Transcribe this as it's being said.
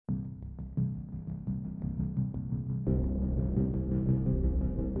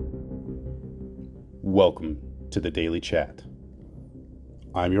Welcome to the Daily Chat.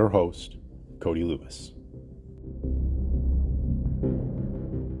 I'm your host, Cody Lewis.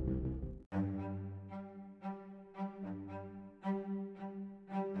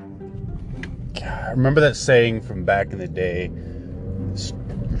 I remember that saying from back in the day,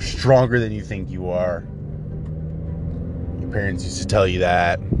 you're stronger than you think you are. Your parents used to tell you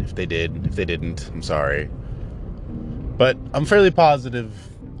that. If they didn't, I'm sorry. But I'm fairly positive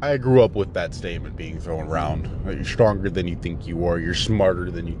I grew up with that statement being thrown around. You're stronger than you think you are. You're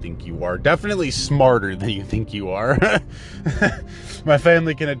smarter than you think you are. Definitely smarter than you think you are. My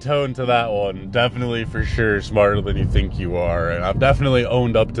family can atone to that one. Definitely, for sure, smarter than you think you are. And I've definitely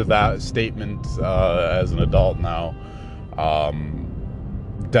owned up to that statement as an adult now.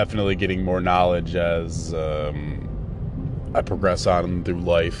 Definitely getting more knowledge as I progress on through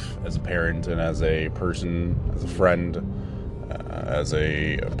life as a parent and as a person, as a friend, as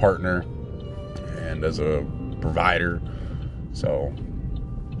a partner, and as a provider. So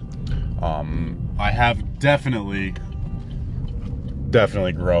I have definitely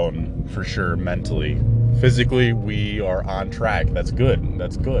grown, for sure, mentally. Physically, we are on track. That's good.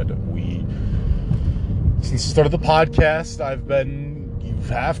 Since the start of the podcast, I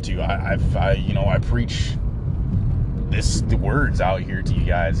preach the words out here to you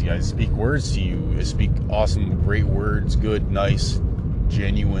guys. You guys speak words to you. I speak awesome, great words, good, nice,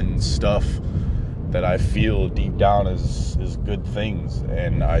 genuine stuff that I feel deep down is good things,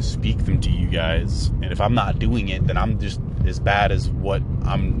 and I speak them to you guys. And if I'm not doing it, then I'm just as bad as what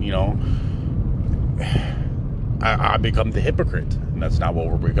I'm, I become the hypocrite, and that's not what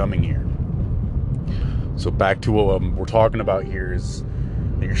we're becoming here. So back to what we're talking about here is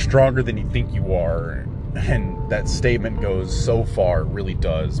that you're stronger than you think you are. And that statement goes so far, it really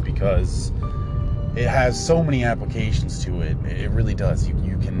does, because it has so many applications to it. It really does.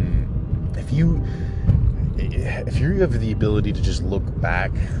 You can, if you have the ability to just look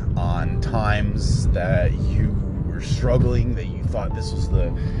back on times that you were struggling, that you thought this is the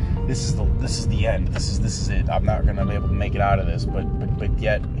end. This is it. I'm not gonna be able to make it out of this, but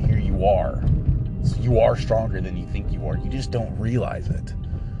yet here you are. So you are stronger than you think you are. You just don't realize it.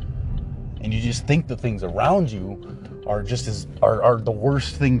 And you just think the things around you are are the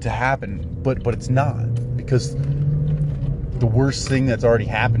worst thing to happen, but it's not, because the worst thing that's already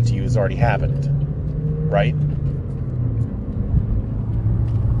happened to you has already happened, right?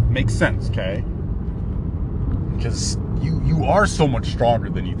 Makes sense, okay? Because you are so much stronger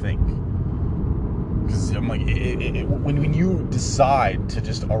than you think. Because I'm like, when you decide to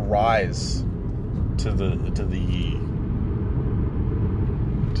just arise to the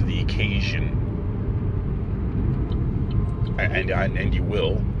occasion, and you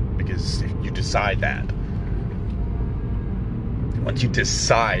will, because if you decide that, once you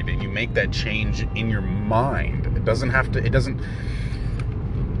decide and you make that change in your mind, now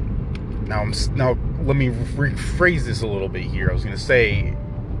let me rephrase this a little bit here. I was going to say,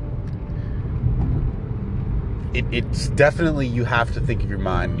 it's definitely, you have to think of your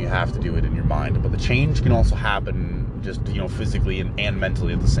mind, and you have to do it in your mind, but the change can also happen just, physically and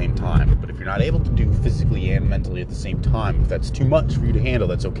mentally at the same time. But if you're not able to do physically and mentally at the same time, if that's too much for you to handle,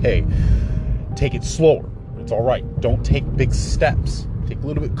 that's okay. Take it slower. It's all right. Don't take big steps. Take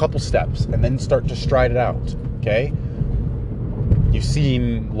couple steps, and then start to stride it out, okay? You've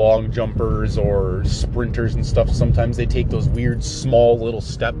seen long jumpers or sprinters and stuff. Sometimes they take those weird small little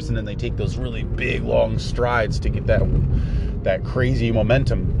steps, and then they take those really big long strides to get that crazy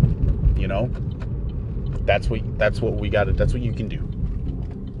momentum, That's what we got. That's what you can do.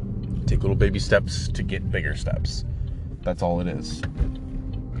 Take little baby steps to get bigger steps. That's all it is.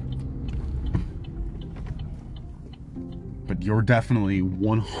 But you're definitely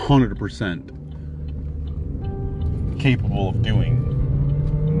 100% capable of doing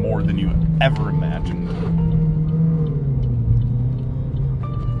more than you ever imagined.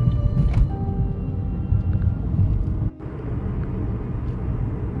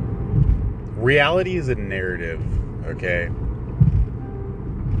 Reality is a narrative, okay?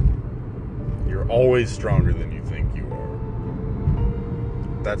 You're always stronger than you think you are.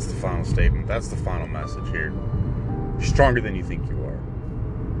 That's the final statement. That's the final message here. You're stronger than you think you are.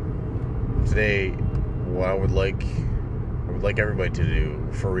 Today, what I would like everybody to do,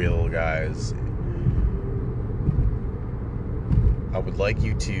 for real, guys, I would like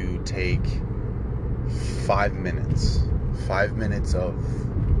you to take 5 minutes. 5 minutes of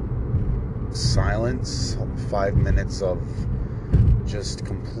silence, 5 minutes of just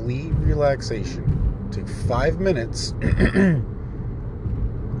complete relaxation. Take 5 minutes to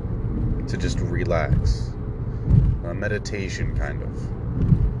just relax. A meditation, kind of.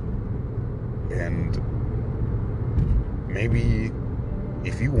 And maybe,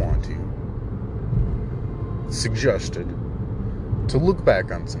 if you want to, suggested to look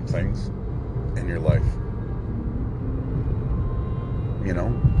back on some things in your life. You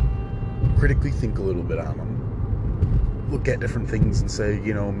know, critically think a little bit on them. Look at different things and say,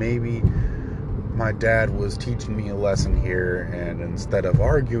 you know, maybe my dad was teaching me a lesson here, and instead of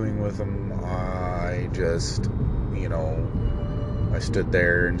arguing with him, I just, you know, I stood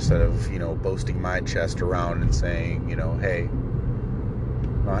there instead of, you know, boasting my chest around and saying, you know, hey,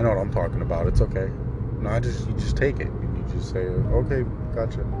 no, I know what I'm talking about. It's okay. No, you just take it. And you just say, okay,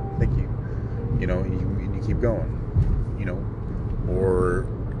 gotcha. Thank you. You know, and you keep going, you know, or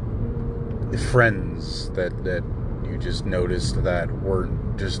friends that you just noticed that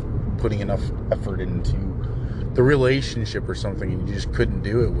weren't just putting enough effort into the relationship or something, and you just couldn't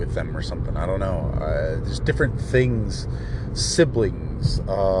do it with them or something. I don't know. There's different things. Siblings.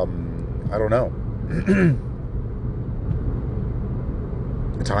 I don't know.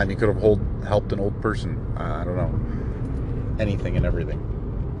 The time you could have helped an old person. I don't know. Anything and everything.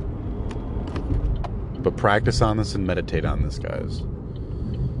 But practice on this and meditate on this, guys.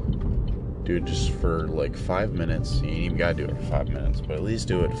 Do it just for like 5 minutes. You ain't even gotta do it for 5 minutes, but at least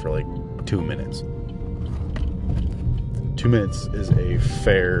do it for like 2 minutes. 2 minutes is a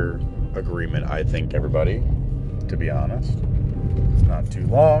fair agreement, I think, everybody, to be honest. It's not too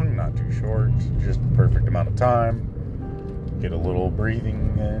long, not too short, just the perfect amount of time. Get a little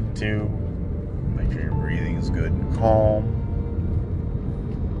breathing in too. Make sure your breathing is good and calm.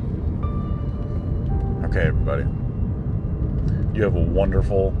 Okay, everybody. You have a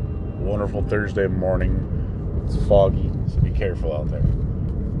wonderful Thursday morning. It's foggy, so be careful out there.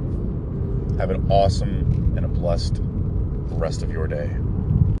 Have an awesome and a blessed rest of your day.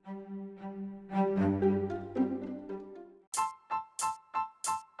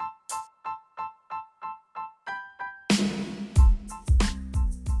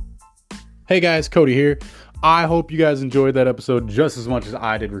 Hey guys, Cody here. I hope you guys enjoyed that episode just as much as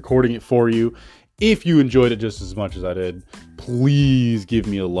I did recording it for you. If you enjoyed it just as much as I did, please give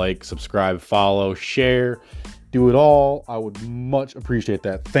me a like, subscribe, follow, share, do it all. I would much appreciate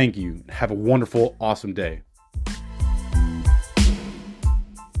that. Thank you. Have a wonderful, awesome day.